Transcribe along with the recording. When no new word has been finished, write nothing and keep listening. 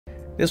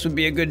This would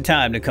be a good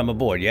time to come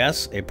aboard,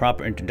 yes? A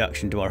proper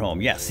introduction to our home.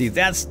 Yes, see,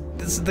 this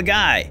is the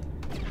guy.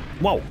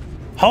 Whoa.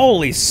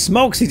 Holy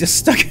smokes, he just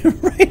stuck it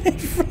right in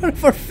front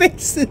of our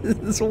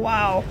faces.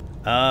 Wow.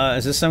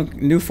 Is this some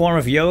new form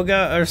of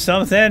yoga or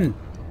something?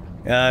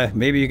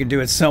 Maybe you can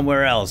do it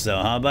somewhere else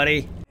though, huh,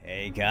 buddy?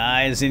 Hey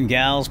guys and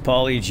gals,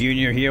 Paulie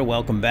Jr. here.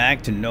 Welcome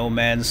back to No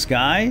Man's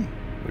Sky.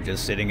 We're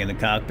just sitting in the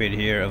cockpit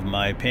here of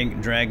my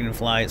pink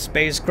Dragonfly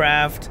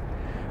spacecraft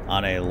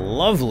on a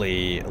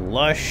lovely,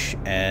 lush,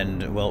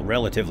 and, well,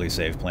 relatively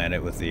safe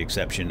planet with the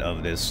exception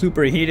of this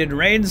superheated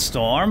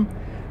rainstorm.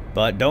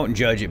 But don't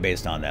judge it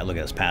based on that. Look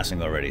at us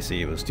passing already.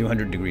 See, it was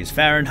 200 degrees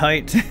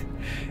Fahrenheit,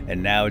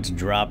 and now it's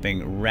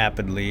dropping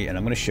rapidly. And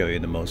I'm going to show you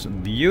the most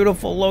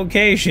beautiful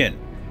location.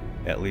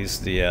 At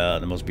least the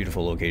most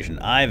beautiful location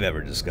I've ever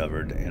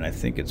discovered. And I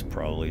think it's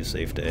probably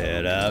safe to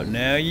head out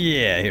now.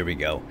 Yeah, here we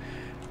go.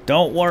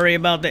 Don't worry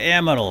about the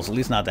aminals. At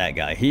least not that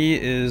guy. He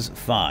is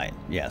fine.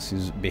 Yes,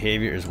 his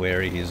behavior is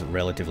wary. He's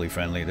relatively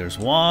friendly. There's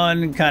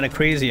one kind of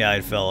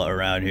crazy-eyed fella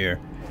around here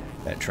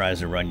that tries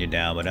to run you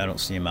down, but I don't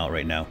see him out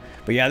right now.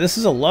 But yeah, this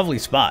is a lovely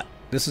spot.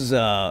 This is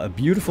a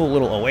beautiful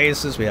little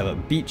oasis. We have a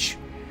beach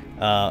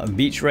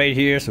right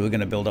here, so we're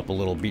going to build up a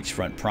little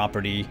beachfront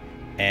property,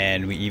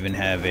 and we even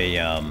have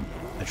a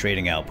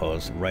trading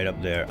outpost right up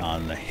there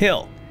on the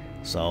hill.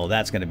 So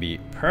that's going to be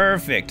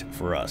perfect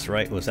for us,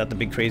 right? Was that the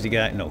big crazy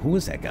guy? No, who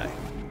is that guy?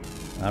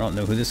 I don't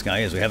know who this guy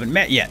is. We haven't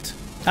met yet.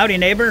 Howdy,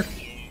 neighbor.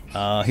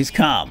 He's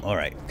calm. All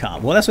right,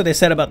 calm. Well, that's what they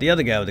said about the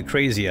other guy with the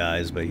crazy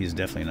eyes, but he's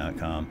definitely not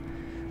calm.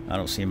 I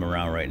don't see him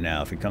around right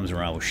now. If he comes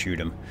around, we'll shoot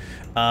him.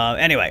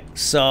 Anyway,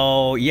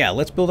 so yeah,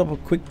 let's build up a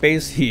quick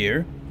base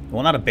here.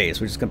 Well, not a base.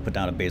 We're just going to put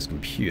down a base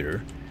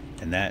computer,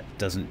 and that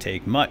doesn't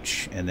take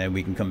much. And then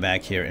we can come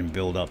back here and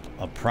build up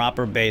a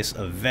proper base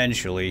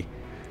eventually.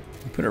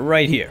 Put it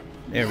right here.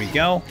 There we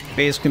go.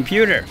 Base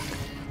computer.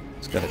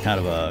 It's got a kind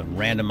of a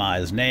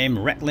randomized name.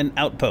 Retland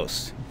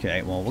Outpost.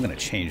 Okay, well, we're going to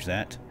change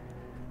that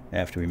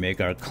after we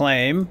make our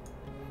claim.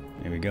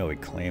 There we go. We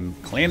claim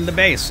the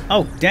base.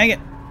 Oh, dang it.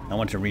 I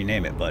want to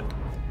rename it, but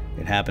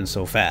it happens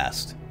so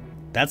fast.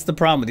 That's the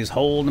problem with these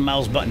hold the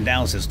mouse button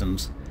down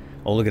systems.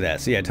 Oh, look at that.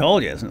 See, I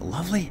told you. Isn't it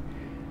lovely?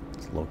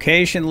 It's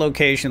location,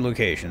 location,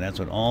 location. That's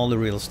what all the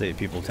real estate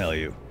people tell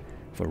you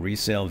for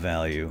resale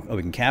value. Oh,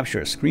 we can capture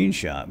a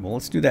screenshot. Well,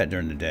 let's do that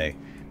during the day.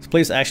 This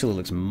place actually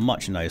looks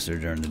much nicer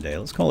during the day.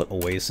 Let's call it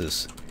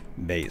Oasis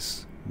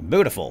Base.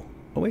 Beautiful.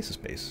 Oasis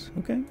Base.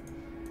 Okay.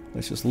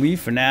 Let's just leave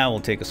for now. We'll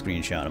take a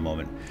screenshot in a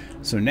moment.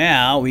 So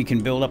now we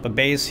can build up a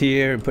base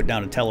here, put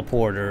down a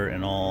teleporter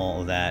and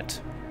all that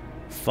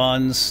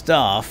fun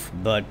stuff.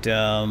 But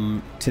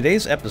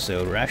today's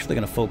episode, we're actually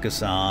going to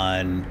focus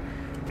on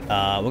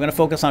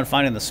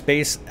finding the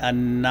Space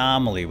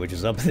Anomaly, which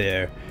is up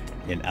there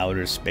in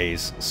outer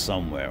space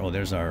somewhere. Oh,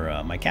 there's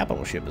our my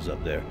capital ship is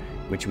up there,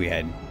 which we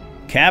had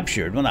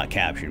captured. Well, not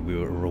captured. We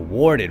were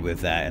rewarded with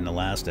that in the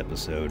last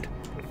episode.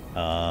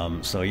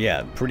 So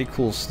yeah, pretty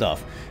cool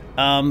stuff.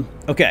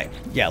 Okay,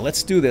 yeah,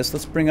 let's do this.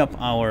 Let's bring up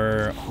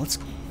our...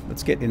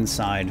 Let's get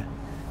inside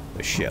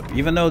the ship.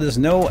 Even though there's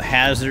no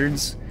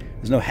hazards,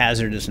 there's no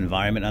hazardous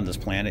environment on this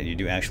planet. You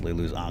do actually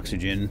lose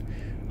oxygen.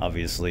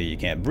 Obviously, you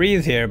can't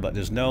breathe here, but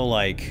there's no,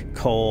 like,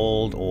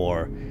 cold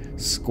or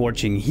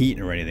scorching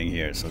heat or anything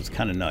here, so it's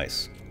kind of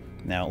nice.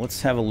 Now,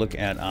 let's have a look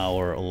at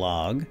our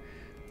log.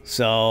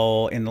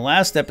 So, in the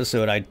last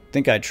episode, I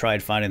think I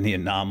tried finding the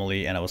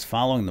anomaly, and I was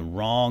following the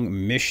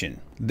wrong mission.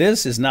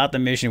 This is not the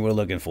mission we're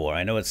looking for.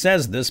 I know it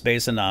says the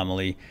Space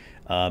Anomaly.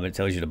 It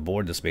tells you to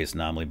board the Space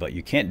Anomaly, but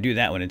you can't do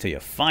that one until you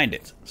find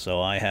it.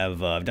 So I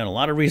have I've done a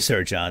lot of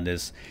research on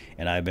this,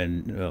 and I've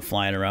been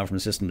flying around from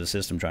system to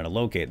system trying to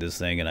locate this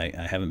thing, and I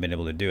haven't been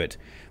able to do it.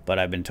 But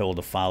I've been told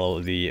to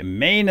follow the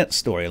main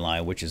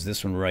storyline, which is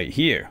this one right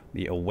here,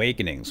 the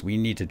Awakenings. We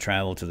need to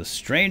travel to the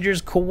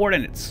Stranger's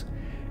coordinates.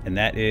 And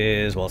that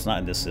is, well, it's not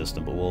in this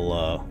system, but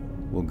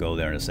we'll go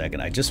there in a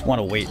second. I just want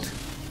to wait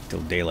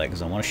till daylight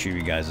because I want to show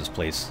you guys this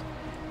place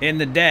in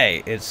the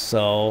day. It's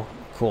so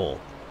cool.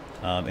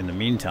 In the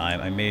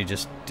meantime, I may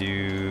just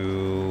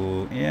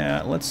do,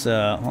 yeah,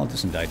 I'll do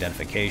some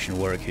identification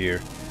work here,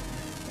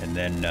 and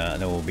then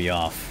we'll be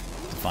off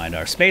to find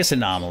our Space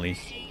Anomaly,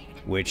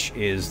 which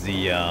is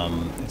the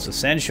it's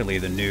essentially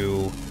the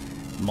new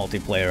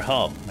multiplayer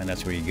hub, and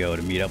that's where you go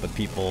to meet up with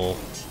people,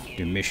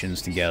 do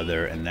missions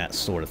together, and that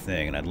sort of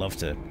thing. And I'd love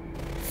to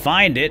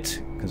find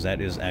it, because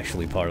that is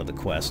actually part of the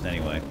quest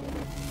anyway.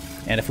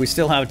 And if we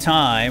still have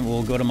time,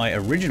 we'll go to my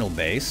original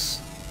base,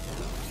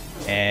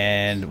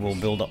 and we'll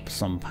build up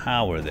some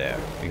power there,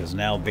 because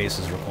now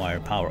bases require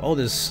power. Oh,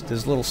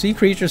 there's little sea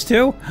creatures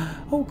too?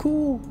 Oh,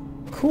 cool.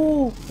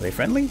 Cool. Are they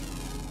friendly?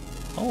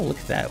 Oh, look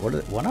at that.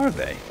 What are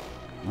they?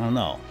 I don't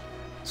know.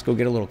 Let's go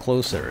get a little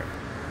closer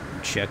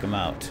and check them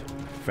out.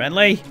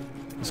 Friendly?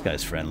 This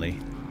guy's friendly.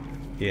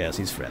 Yes,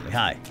 he's friendly.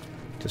 Hi.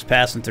 Just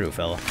passing through,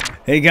 fella.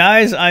 Hey,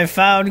 guys, I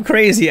found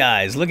Crazy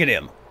Eyes. Look at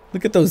him.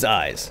 Look at those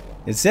eyes.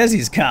 It says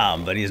he's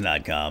calm, but he's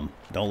not calm.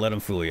 Don't let him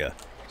fool you.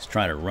 He's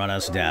trying to run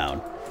us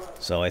down.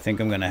 So I think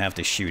I'm going to have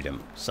to shoot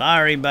him.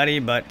 Sorry, buddy,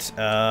 but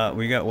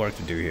we got work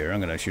to do here. I'm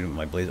going to shoot him with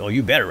my blaze. Oh,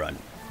 you better run.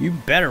 You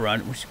better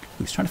run.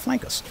 He's trying to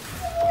flank us.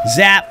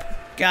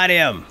 Zap! Got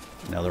him!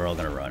 Now they're all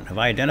gonna run. Have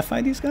I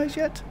identified these guys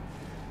yet?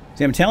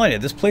 See, I'm telling you,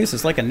 this place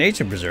is like a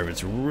nature preserve.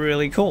 It's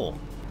really cool.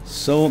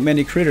 So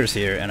many critters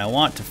here, and I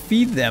want to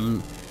feed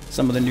them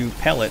some of the new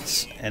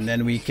pellets, and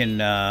then we can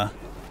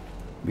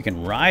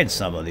ride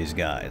some of these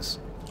guys.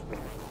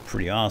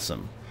 Pretty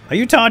awesome. Are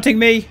you taunting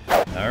me?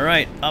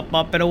 Alright, up,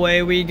 up, and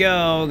away we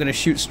go. Gonna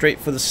shoot straight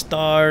for the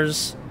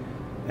stars.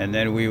 And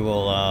then we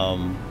will,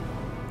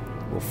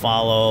 we'll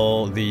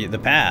follow the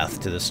path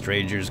to the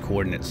stranger's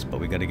coordinates. But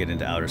we gotta get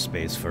into outer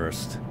space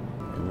first.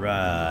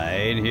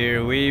 Right,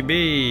 here we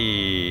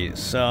be.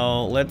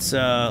 So, let's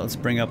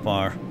bring up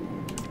our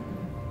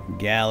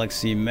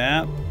galaxy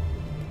map.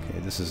 Okay,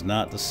 this is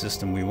not the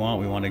system we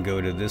want. We want to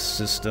go to this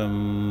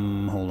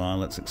system. Hold on,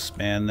 let's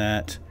expand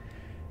that.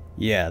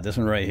 Yeah, this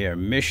one right here.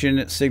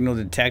 Mission signal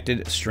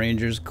detected,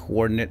 stranger's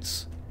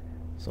coordinates.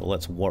 So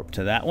let's warp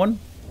to that one.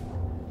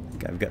 I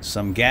think I've got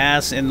some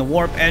gas in the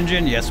warp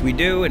engine. Yes, we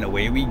do, and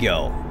away we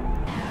go.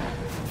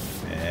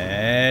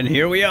 And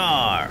here we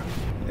are.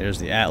 There's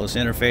the Atlas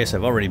interface.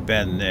 I've already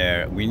been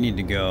there. We need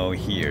to go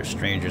here.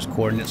 Stranger's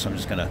coordinates. So I'm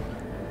just gonna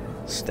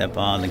step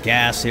on the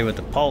gas here with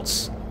the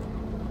pulse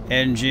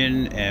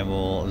engine, and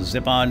we'll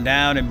zip on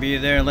down and be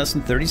there in less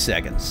than 30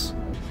 seconds.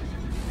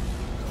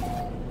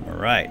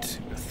 Alright,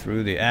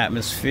 through the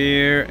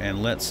atmosphere,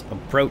 and let's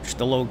approach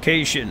the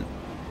location.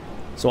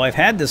 So I've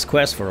had this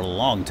quest for a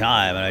long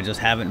time, and I just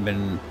haven't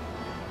been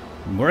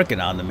working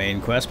on the main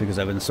quest because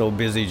I've been so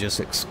busy just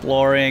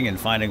exploring and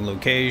finding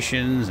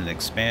locations and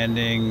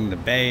expanding the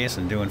base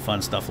and doing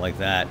fun stuff like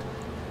that.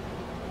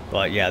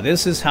 But yeah,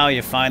 this is how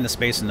you find the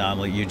Space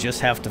Anomaly. You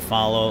just have to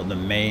follow the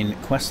main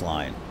quest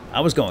line.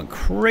 I was going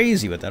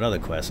crazy with that other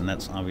quest, and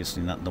that's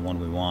obviously not the one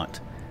we want.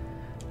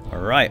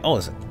 Alright. Oh,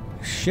 there's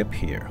a ship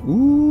here.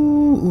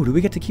 Ooh, do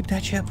we get to keep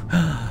that ship?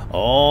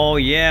 Oh,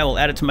 yeah, we'll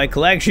add it to my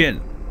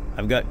collection.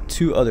 I've got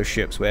 2 other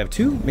ships. We have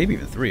 2, maybe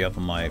even 3 up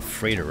on my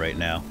freighter right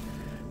now.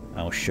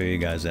 I'll show you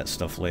guys that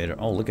stuff later.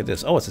 Oh, look at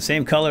this. Oh, it's the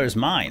same color as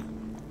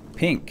mine.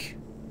 Pink.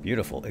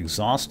 Beautiful.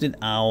 Exhausted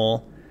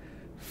Owl.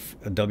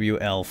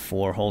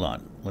 WL4. Hold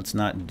on. Let's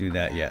not do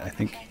that yet. I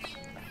think...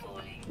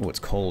 Oh, it's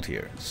cold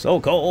here.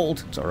 So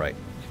cold! It's alright.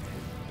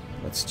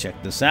 Let's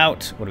check this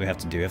out. What do we have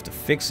to do? We have to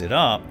fix it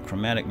up.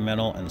 Chromatic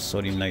metal and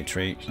sodium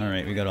nitrate.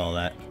 Alright, we got all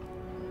that.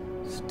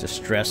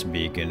 Distress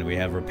beacon. We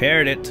have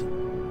repaired it.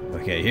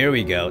 Okay, here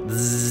we go.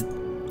 Zzz,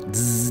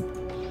 zzz.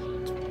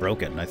 It's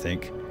broken, I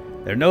think.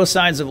 There are no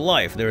signs of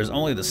life. There is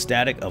only the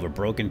static of a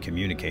broken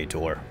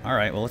communicator.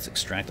 Alright, well, let's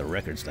extract the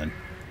records then.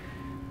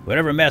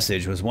 Whatever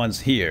message was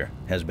once here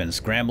has been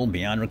scrambled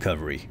beyond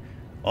recovery.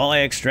 All I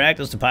extract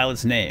is the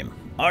pilot's name.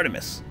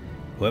 Artemis.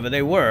 Whoever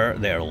they were,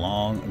 they are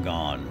long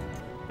gone.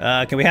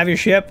 Can we have your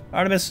ship,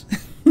 Artemis?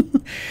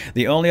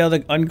 The only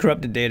other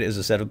uncorrupted data is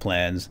a set of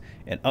plans,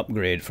 an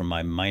upgrade from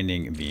my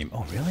mining beam.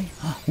 Oh, really?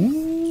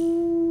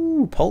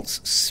 Ooh,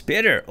 pulse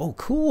spitter. Oh,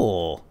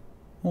 cool.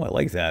 Oh, I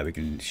like that. We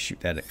can shoot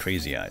that at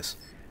crazy eyes.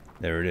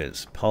 There it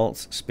is.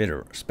 Pulse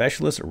spitter.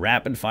 Specialist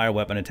rapid fire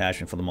weapon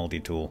attachment for the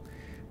multi-tool.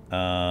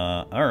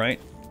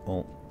 Alright.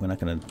 Well, we're not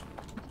going to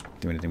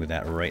do anything with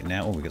that right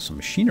now. Oh, we got some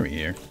machinery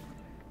here.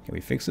 Can we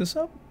fix this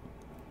up?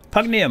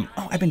 Pugnium!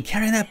 Oh, I've been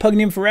carrying that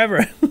Pugnium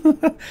forever.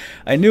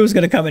 I knew it was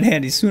going to come in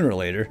handy sooner or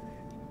later.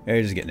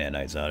 They're just getting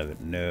nanites out of it.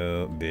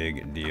 No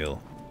big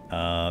deal.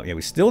 Yeah,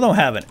 we still don't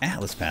have an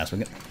Atlas pass.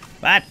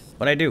 What?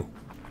 What'd I do?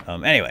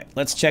 Anyway,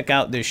 let's check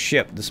out this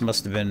ship. This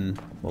must have been...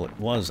 Well, it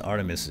was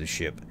Artemis's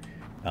ship.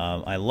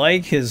 I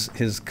like his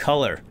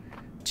color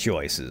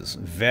choices.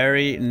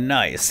 Very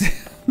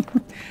nice.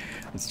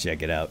 Let's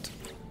check it out.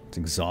 It's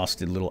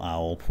exhausted little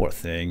owl. Poor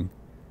thing.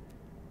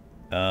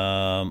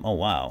 Oh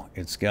wow,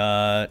 it's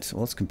got, well,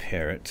 let's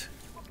compare it.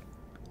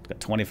 It's got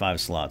 25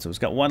 slots, so it's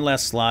got 1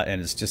 less slot,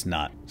 and it's just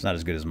not, it's not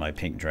as good as my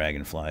pink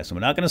dragonfly. So we're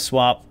not going to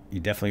swap.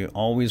 You definitely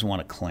always want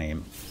to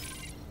claim.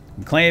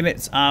 We claim it,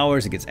 it's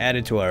ours, it gets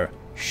added to our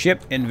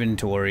ship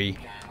inventory.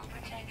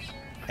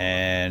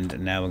 And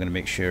now we're going to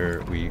make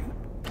sure we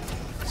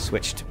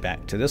switched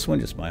back to this one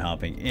just by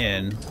hopping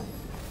in.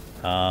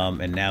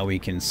 And now we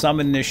can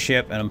summon this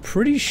ship, and I'm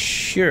pretty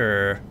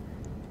sure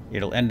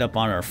it'll end up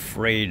on our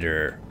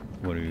freighter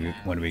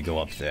when we go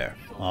up there.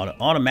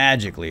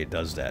 Automatically it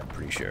does that,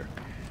 pretty sure.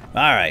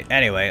 Alright,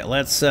 anyway,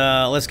 let's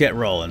get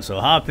rolling. So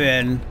hop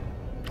in,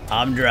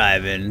 I'm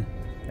driving,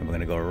 and we're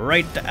gonna go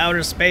right to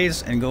outer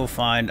space and go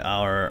find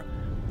our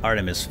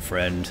Artemis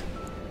friend.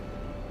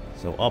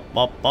 So up,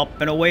 up, up,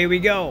 and away we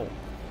go.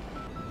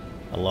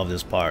 I love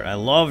this part. I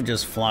love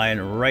just flying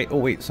right... Oh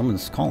wait,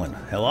 someone's calling.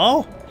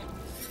 Hello?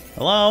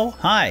 Hello?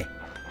 Hi.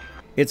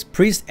 It's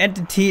Priest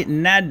Entity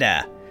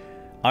Nada.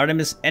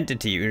 Artemis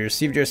Entity, we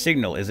received your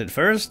signal. Is it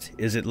first?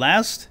 Is it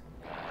last?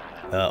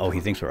 Oh, he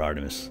thinks we're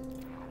Artemis.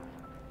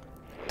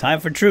 Time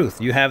for truth.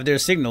 You have their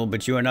signal,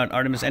 but you are not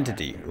Artemis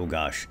Entity. Oh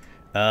gosh.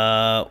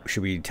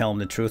 Should we tell him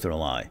the truth or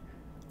lie?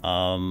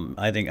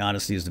 I think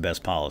honesty is the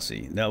best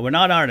policy. No, we're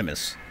not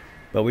Artemis,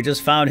 but we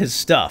just found his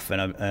stuff,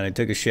 and I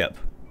took a ship.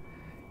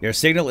 Your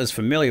signal is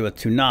familiar with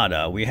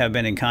Tunada. We have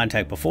been in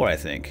contact before, I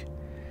think.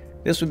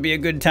 This would be a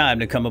good time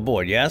to come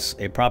aboard, yes?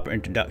 A proper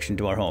introduction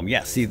to our home.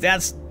 Yes, see,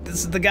 this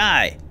is the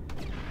guy.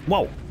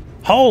 Whoa.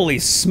 Holy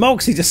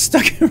smokes, he just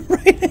stuck it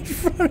right in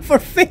front of our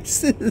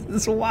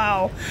faces.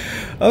 Wow.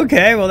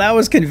 Okay, well, that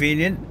was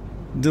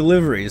convenient.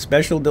 Delivery,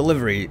 special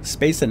delivery,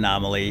 Space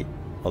Anomaly.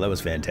 Oh, that was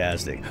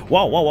fantastic.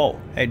 Whoa, whoa, whoa.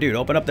 Hey, dude,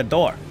 open up the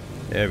door.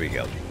 There we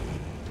go.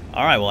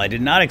 All right, well, I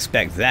did not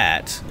expect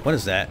that. What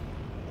is that?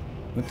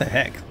 What the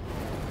heck?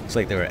 Looks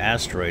like there were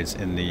asteroids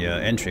in the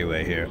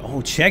entryway here.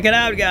 Oh, check it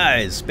out,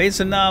 guys. Space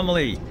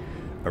Anomaly.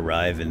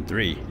 Arrive in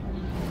 3,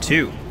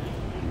 2,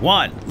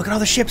 1. Look at all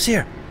the ships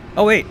here.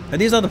 Oh, wait. Are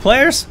these other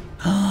players?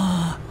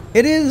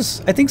 It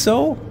is. I think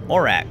so.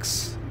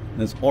 Orax.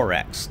 That's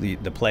Orax,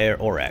 the player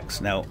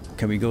Orax. Now,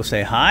 can we go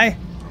say hi?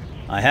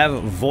 I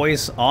have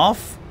voice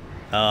off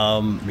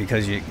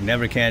because you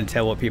never can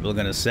tell what people are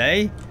going to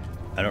say.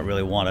 I don't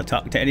really want to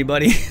talk to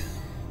anybody.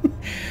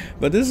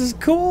 But this is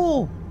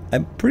cool.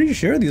 I'm pretty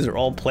sure these are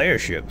all player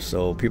ships,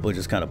 so people are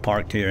just kind of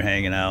parked here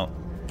hanging out.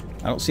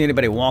 I don't see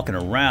anybody walking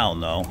around,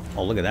 though.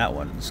 Oh, look at that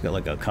one. It's got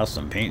like a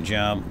custom paint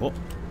job. Oh,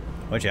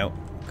 watch out.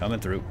 Coming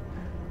through.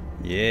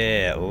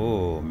 Yeah.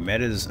 Oh,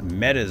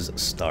 Meta's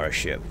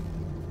starship.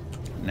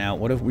 Now,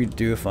 what if we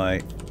do if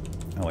I...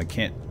 Oh, I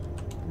can't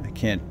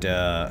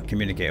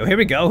communicate. Oh, here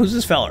we go. Who's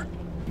this feller?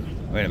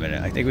 Wait a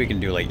minute. I think we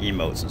can do, like,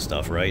 emotes and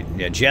stuff, right?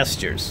 Yeah,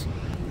 gestures.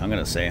 I'm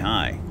gonna say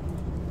hi.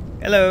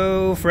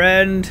 Hello,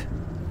 friend.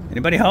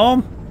 Anybody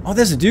home? Oh,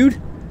 there's a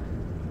dude.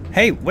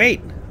 Hey,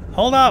 wait.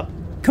 Hold up.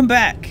 Come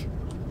back.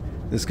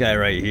 This guy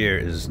right here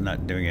is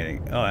not doing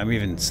anything. Oh, I'm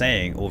even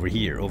saying over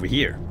here, over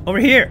here, over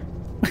here.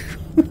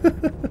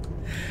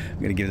 I'm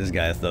gonna give this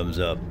guy a thumbs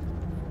up.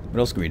 What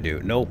else can we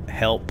do? Nope.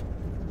 Help.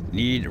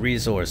 Need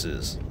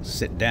resources.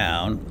 Sit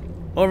down.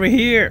 Over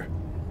here.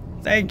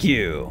 Thank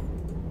you.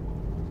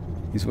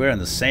 He's wearing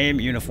the same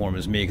uniform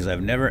as me because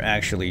I've never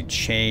actually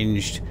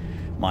changed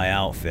my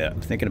outfit.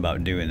 I'm thinking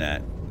about doing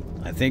that.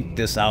 I think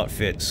this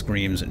outfit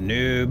screams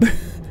noob.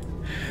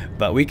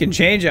 But we can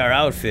change our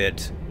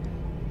outfit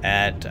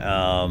at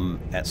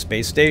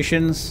space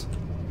stations.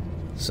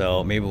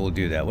 So maybe we'll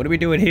do that. What are we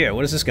doing here?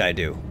 What does this guy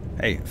do?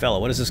 Hey, fella,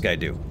 what does this guy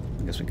do?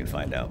 I guess we can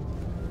find out.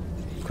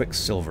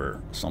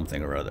 Quicksilver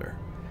something or other.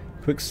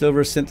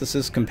 Quicksilver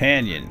synthesis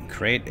companion.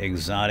 Create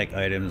exotic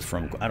items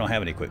from... I don't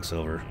have any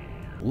Quicksilver.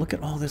 Look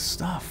at all this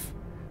stuff.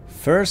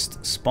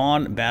 First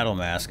spawn battle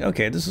mask.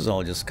 Okay, this is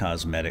all just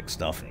cosmetic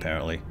stuff,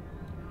 apparently.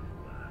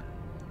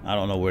 I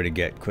don't know where to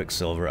get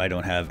Quicksilver. I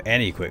don't have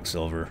any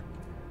Quicksilver.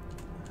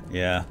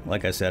 Yeah,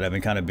 like I said, I've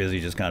been kind of busy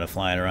just kind of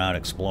flying around,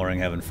 exploring,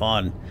 having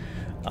fun.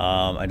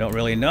 I don't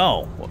really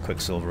know what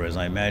Quicksilver is.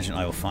 I imagine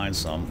I will find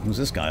some. Who's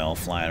this guy all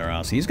flying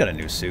around? See, he's got a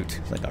new suit.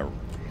 It's like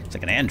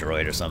an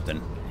android or something.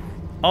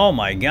 Oh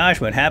my gosh,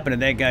 what happened to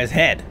that guy's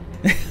head?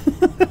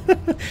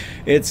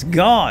 It's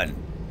gone.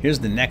 Here's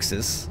the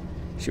Nexus.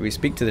 Should we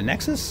speak to the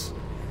Nexus?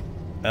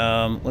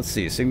 Let's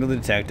see. Signal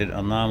detected.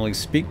 Anomaly.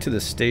 Speak to the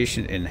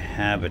station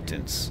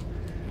inhabitants.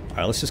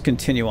 Alright, let's just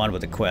continue on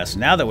with the quest.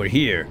 Now that we're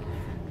here,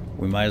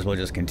 we might as well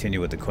just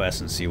continue with the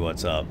quest and see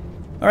what's up.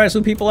 Alright,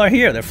 so people are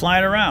here. They're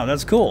flying around.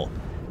 That's cool.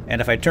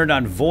 And if I turned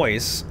on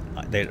voice,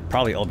 they'd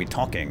probably all be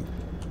talking.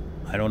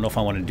 I don't know if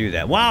I want to do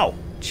that. Wow!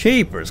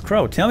 Cheapers,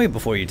 Crow, tell me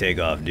before you take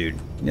off, dude.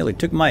 Nearly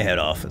took my head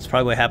off. That's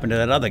probably what happened to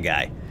that other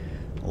guy.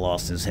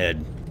 Lost his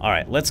head.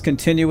 Alright, let's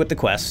continue with the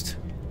quest.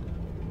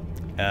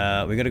 We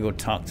gotta go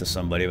talk to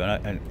somebody,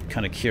 but I'm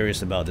kind of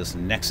curious about this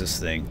Nexus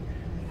thing.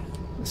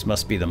 This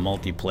must be the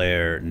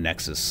multiplayer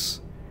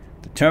Nexus.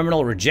 The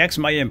terminal rejects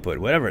my input.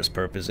 Whatever its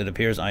purpose, it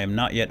appears I am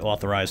not yet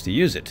authorized to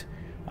use it.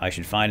 I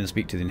should find and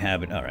speak to the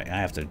inhabitant. Alright, I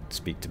have to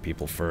speak to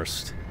people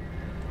first.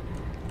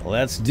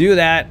 Let's do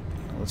that.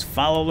 Let's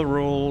follow the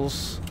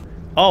rules.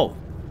 Oh,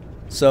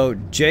 so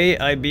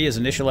JIB is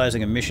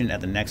initializing a mission at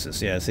the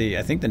Nexus. Yeah, see,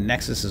 I think the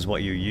Nexus is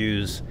what you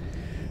use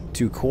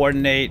to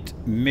coordinate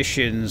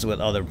missions with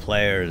other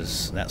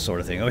players, that sort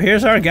of thing. Oh,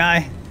 here's our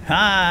guy.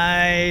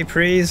 Hi,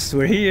 priest.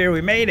 We're here.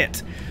 We made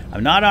it.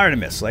 I'm not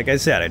Artemis. Like I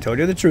said, I told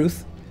you the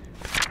truth.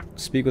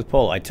 Speak with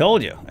Polo. I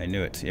told you. I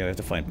knew it. Yeah, we have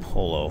to find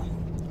Polo.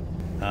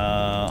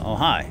 Oh,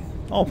 hi.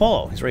 Oh,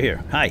 Polo. He's right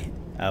here. Hi.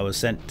 I was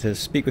sent to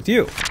speak with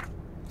you.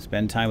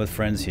 Spend time with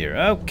friends here.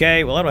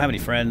 Okay, well, I don't have any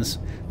friends.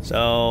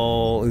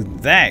 So,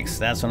 thanks.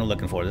 That's what I'm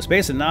looking for. The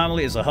Space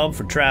Anomaly is a hub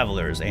for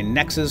travelers, a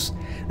nexus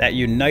that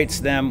unites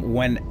them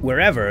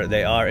wherever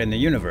they are in the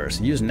universe.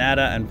 Use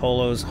Nada and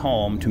Polo's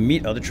home to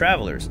meet other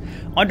travelers.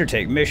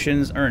 Undertake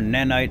missions, earn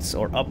nanites,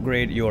 or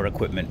upgrade your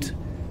equipment.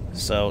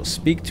 So,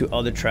 speak to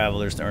other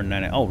travelers to earn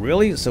nanites. Oh,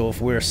 really? So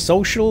if we're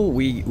social,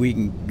 we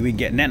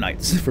get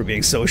nanites for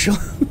being social.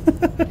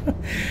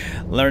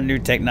 Learn new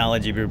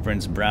technology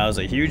blueprints, browse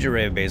a huge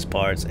array of base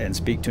parts, and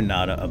speak to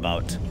Nada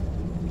about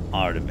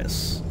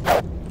Artemis.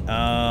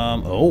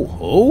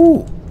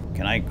 Oh,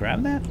 can I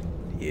grab that?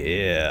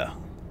 Yeah.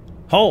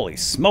 Holy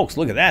smokes,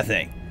 look at that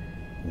thing.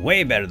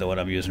 Way better than what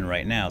I'm using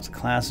right now. It's a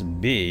Class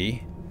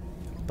B,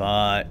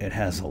 but it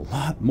has a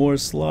lot more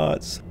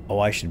slots. Oh,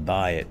 I should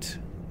buy it.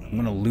 I'm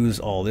gonna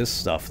lose all this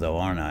stuff though,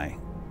 aren't I?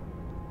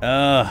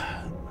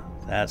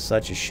 That's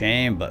such a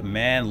shame, but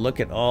man, look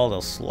at all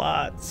those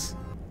slots.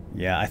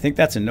 Yeah, I think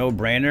that's a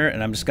no-brainer,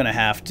 and I'm just gonna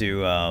have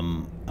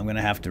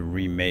to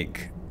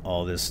remake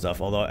all this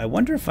stuff. Although I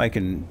wonder if I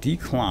can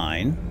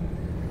decline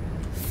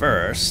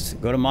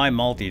first, go to my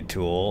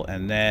multi-tool,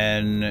 and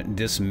then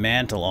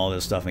dismantle all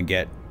this stuff and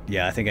get,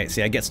 yeah, I think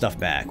I get stuff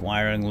back.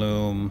 Wiring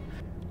loom.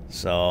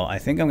 So I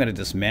think I'm gonna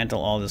dismantle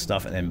all this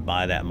stuff and then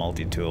buy that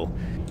multi-tool.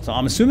 So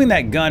I'm assuming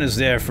that gun is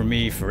there for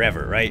me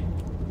forever, right?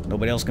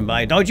 Nobody else can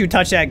buy it. Don't you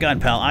touch that gun,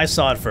 pal. I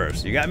saw it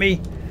first. You got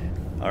me?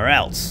 Or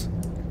else.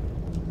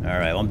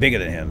 Alright, well, I'm bigger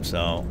than him,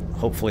 so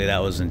hopefully that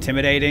was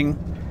intimidating.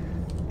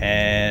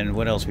 And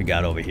what else we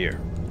got over here?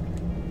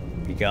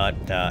 We got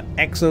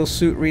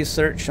exosuit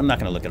research. I'm not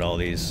going to look at all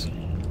these.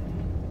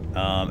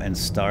 And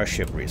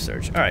starship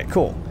research. Alright,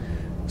 cool.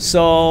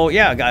 So,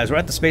 yeah, guys, we're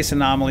at the Space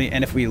Anomaly,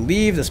 and if we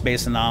leave the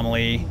Space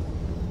Anomaly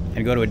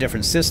and go to a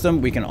different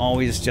system, we can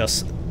always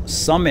just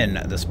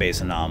summon the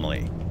Space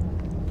Anomaly.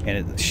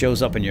 And it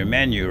shows up in your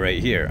menu right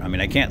here. I mean,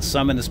 I can't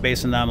summon the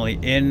Space Anomaly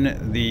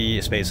in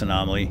the Space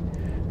Anomaly.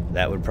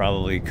 That would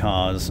probably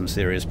cause some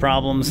serious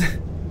problems.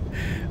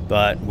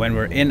 But when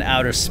we're in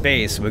outer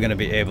space, we're going to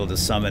be able to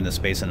summon the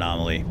Space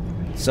Anomaly.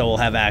 So we'll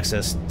have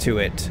access to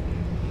it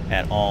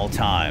at all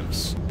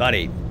times.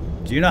 Buddy,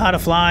 do you know how to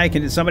fly?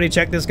 Can somebody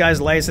check this guy's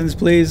license,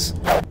 please?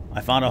 I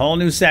found a whole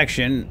new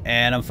section,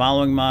 and I'm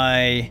following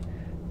my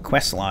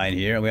quest line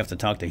here. We have to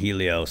talk to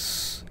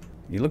Helios.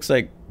 He looks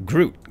like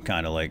Groot,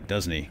 kind of like,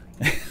 doesn't he?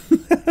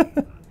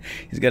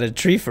 He's got a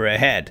tree for a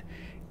head.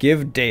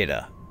 Give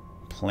data.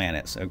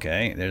 Planets.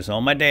 Okay, there's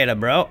all my data,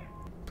 bro.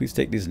 Please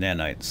take these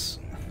nanites.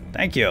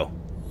 Thank you.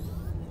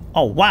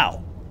 Oh,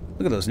 wow.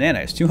 Look at those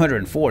nanites.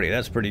 240.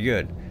 That's pretty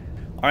good.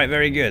 All right,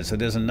 very good. So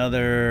there's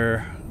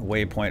another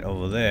waypoint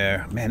over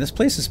there. Man, this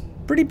place is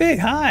pretty big.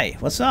 Hi.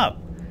 What's up?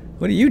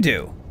 What do you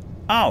do?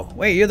 Oh,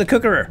 wait, you're the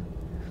cookerer.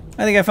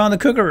 I think I found the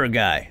cookerer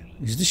guy.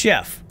 He's the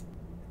chef.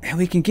 And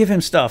we can give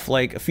him stuff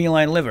like a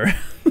feline liver.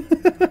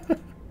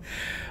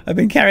 I've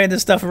been carrying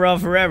this stuff around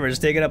forever. It's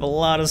taking up a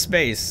lot of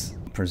space.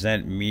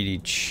 Present meaty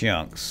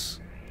chunks.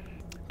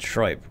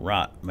 Tripe,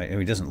 rot.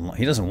 He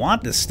doesn't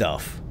want this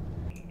stuff.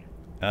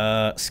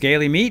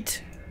 Scaly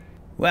meat?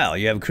 Well,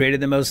 you have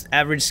created the most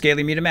average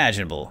scaly meat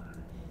imaginable.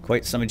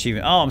 Quite some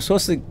achievement. Oh, I'm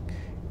supposed to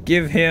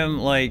give him,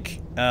 like,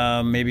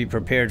 maybe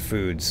prepared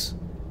foods.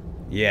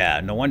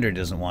 Yeah, no wonder he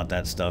doesn't want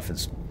that stuff.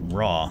 It's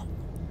raw.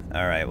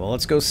 Alright, well,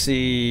 let's go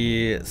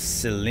see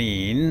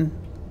Celine.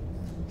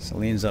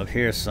 Celine's up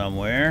here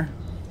somewhere.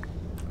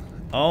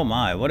 Oh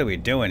my, what are we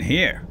doing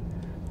here?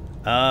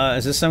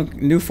 Is this some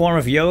new form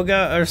of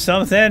yoga or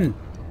something?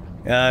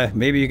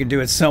 Maybe you can do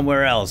it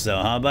somewhere else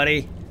though, huh,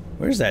 buddy?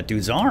 Where's that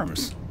dude's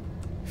arms?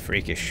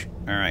 Freakish.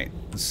 Alright,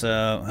 let's,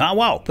 oh,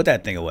 wow, put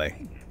that thing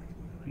away.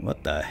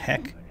 What the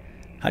heck?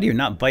 How do you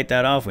not bite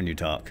that off when you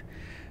talk?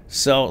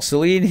 So,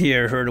 Celine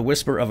here heard a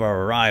whisper of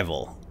our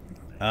arrival.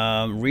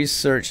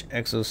 Research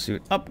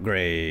exosuit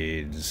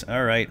upgrades.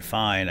 Alright,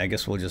 fine. I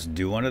guess we'll just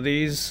do one of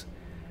these.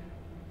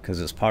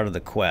 Because it's part of the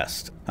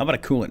quest. How about a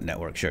coolant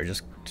network? Sure,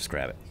 just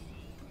grab it.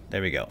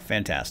 There we go.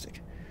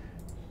 Fantastic.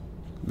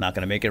 I'm not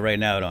going to make it right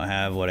now. I don't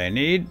have what I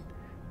need.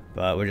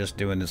 But we're just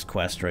doing this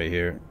quest right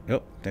here.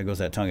 Oh, there goes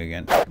that tongue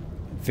again.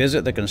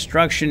 Visit the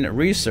construction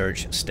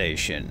research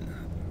station.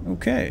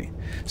 Okay.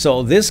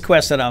 So this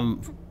quest that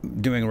I'm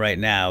doing right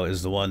now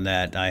is the one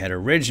that I had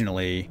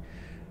originally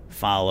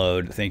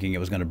followed, thinking it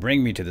was going to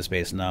bring me to the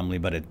Space Anomaly,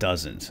 but it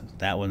doesn't.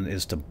 That one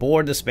is to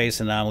board the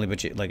Space Anomaly,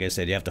 but you, like I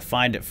said, you have to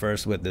find it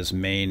first with this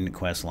main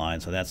quest line.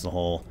 So that's the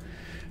whole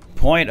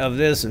point of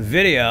this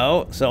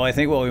video. So I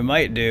think what we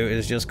might do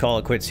is just call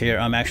it quits here.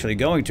 I'm actually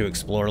going to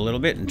explore a little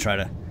bit and try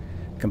to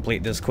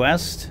complete this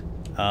quest.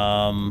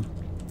 And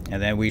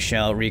then we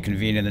shall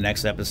reconvene in the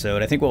next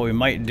episode. I think what we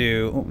might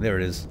do, oh, there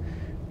it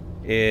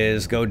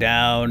is go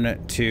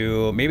down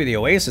to maybe the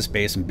Oasis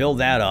base and build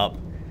that up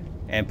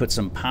and put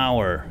some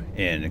power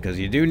in, because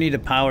you do need to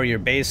power your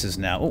bases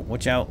now. Oh,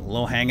 watch out,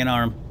 low hanging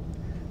arm.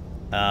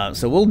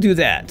 So we'll do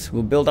that.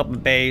 We'll build up a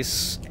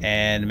base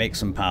and make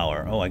some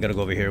power. Oh, I gotta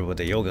go over here with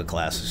the yoga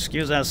class.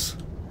 Excuse us.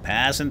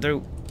 Passing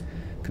through.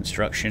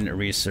 Construction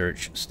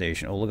research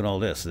station. Oh, look at all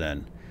this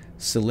then.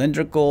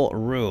 Cylindrical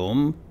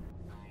room.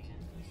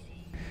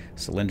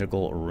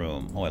 Cylindrical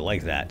room. Oh, I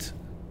like that.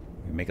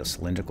 We make a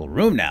cylindrical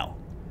room now.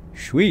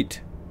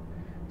 Sweet.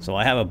 So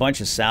I have a bunch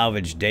of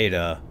salvage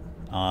data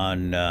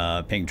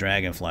on Pink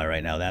Dragonfly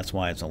right now. That's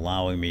why it's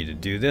allowing me to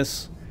do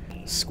this.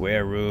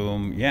 Square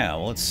room. Yeah,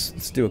 well,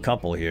 let's do a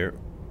couple here.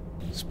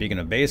 Speaking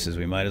of bases,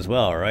 we might as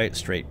well, all right?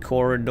 Straight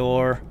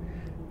corridor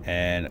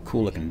and a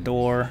cool looking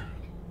door.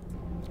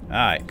 All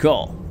right,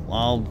 cool. Well,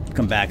 I'll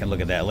come back and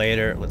look at that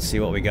later. Let's see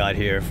what we got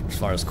here as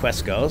far as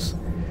quest goes.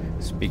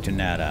 Speak to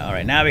Nada. All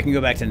right, now we can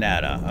go back to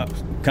Nada.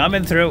 Oh,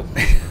 coming through.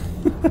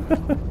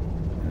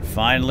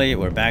 Finally,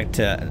 we're back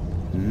to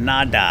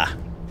Nada.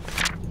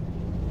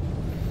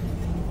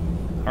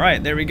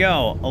 Alright, there we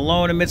go.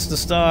 Alone amidst the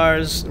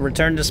stars,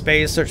 return to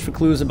space, search for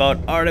clues about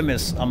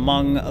Artemis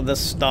among the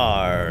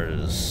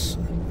stars.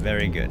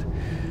 Very good.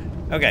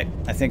 Okay,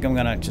 I think I'm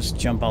gonna just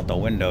jump out the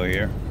window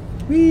here.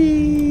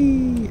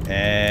 Whee!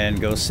 And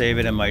go save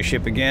it in my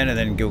ship again, and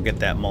then go get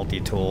that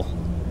multi-tool.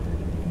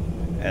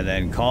 And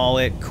then call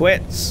it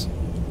quits.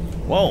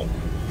 Whoa.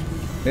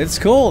 It's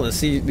cool to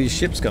see these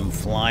ships come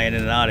flying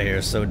in and out of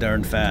here so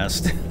darn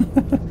fast.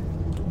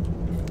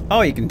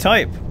 Oh, you can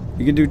type.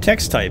 You can do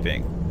text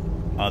typing.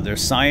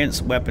 There's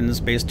science, weapons,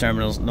 space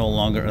terminals no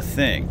longer a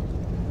thing.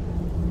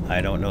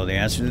 I don't know the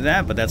answer to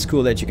that, but that's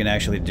cool that you can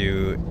actually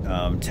do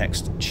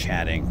text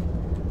chatting.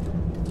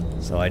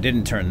 So I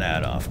didn't turn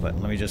that off, but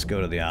let me just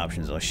go to the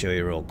options. I'll show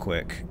you real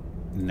quick.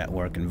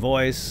 Network and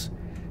voice.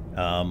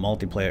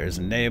 Multiplayer is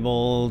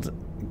enabled.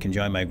 You can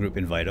join my group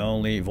invite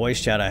only.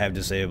 Voice chat I have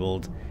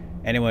disabled.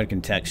 Anyone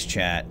can text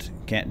chat.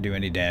 Can't do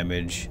any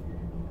damage.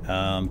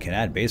 Can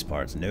add base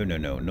parts. No, no,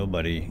 no.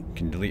 Nobody.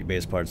 Can delete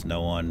base parts.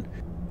 No one.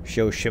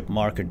 Show ship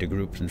marker to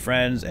groups and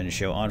friends, and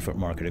show on-foot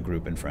marker to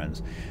group and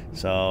friends.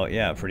 So,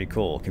 yeah, pretty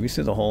cool. Can we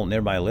see the whole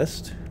nearby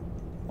list?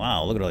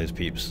 Wow, look at all these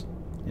peeps.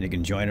 And you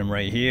can join them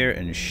right here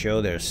and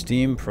show their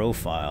Steam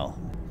profile.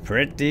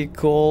 Pretty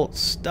cool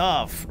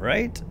stuff,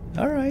 right?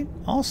 Alright,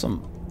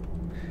 awesome.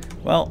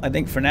 Well, I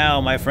think for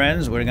now, my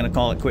friends, we're going to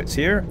call it quits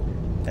here.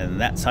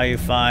 And that's how you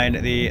find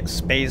the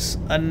Space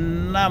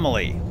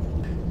Anomaly.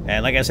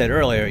 And like I said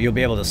earlier, you'll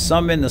be able to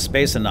summon the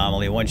Space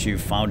Anomaly once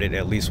you've found it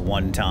at least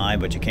one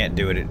time, but you can't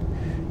do it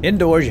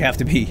indoors. You have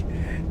to be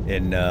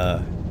in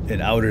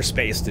outer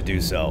space to do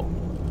so.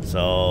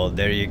 So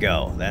there you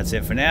go. That's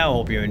it for now.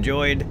 Hope you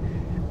enjoyed.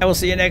 I will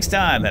see you next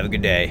time. Have a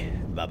good day.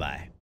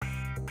 Bye-bye.